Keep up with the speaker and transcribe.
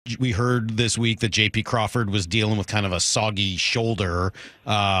we heard this week that JP Crawford was dealing with kind of a soggy shoulder.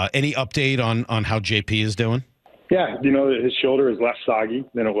 Any update on how JP is doing? Yeah, his shoulder is less soggy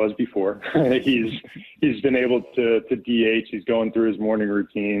than it was before. he's been able to DH. He's going through his morning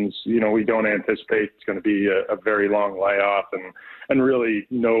routines. We don't anticipate it's going to be a very long layoff and really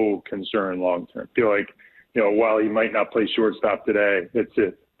no concern long term. Feel like, while he might not play shortstop today,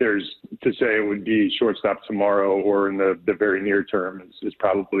 there's to say it would be shortstop tomorrow or in the very near term is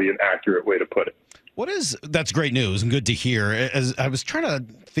probably an accurate way to put it. That's great news and good to hear. As I was trying to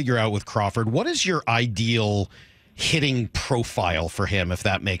figure out with Crawford, what is your ideal hitting profile for him, if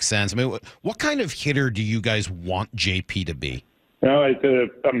that makes sense? I mean, what kind of hitter do you guys want JP to be?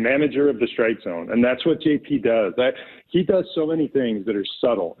 A manager of the strike zone, and that's what JP does. He does so many things that are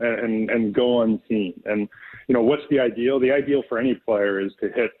subtle and go unseen. And what's the ideal? The ideal for any player is to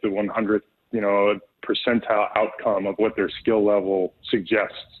hit the 100th, percentile outcome of what their skill level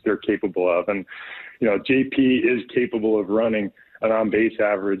suggests they're capable of. And JP is capable of running an on-base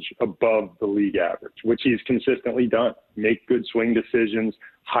average above the league average, which he's consistently done. Make good swing decisions,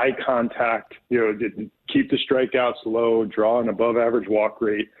 high contact, keep the strikeouts low, draw an above-average walk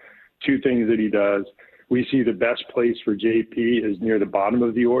rate, two things that he does. We see the best place for JP is near the bottom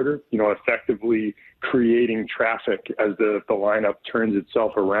of the order, effectively creating traffic as the lineup turns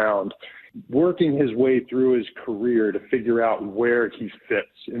itself around, working his way through his career to figure out where he fits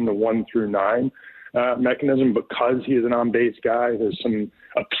in the 1 through 9 mechanism. Because he is an on-base guy, there's some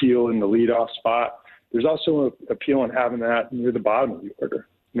appeal in the leadoff spot. There's also an appeal in having that near the bottom of the order.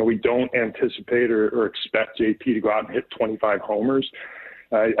 We don't anticipate or expect JP to go out and hit 25 homers.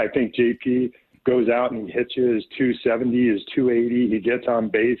 I think JP goes out and he hits you his 270, his 280. He gets on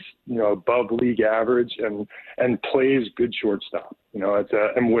base, above league average and plays good shortstop.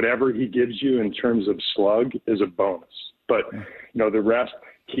 And whatever he gives you in terms of slug is a bonus. But, the rest,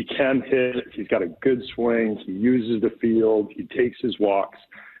 he can hit. He's got a good swing. He uses the field. He takes his walks.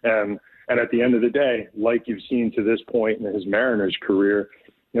 And at the end of the day, like you've seen to this point in his Mariners career,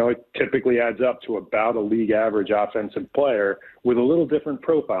 it typically adds up to about a league average offensive player with a little different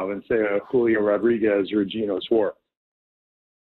profile than, say, a Julio Rodriguez or a Geno Suarez.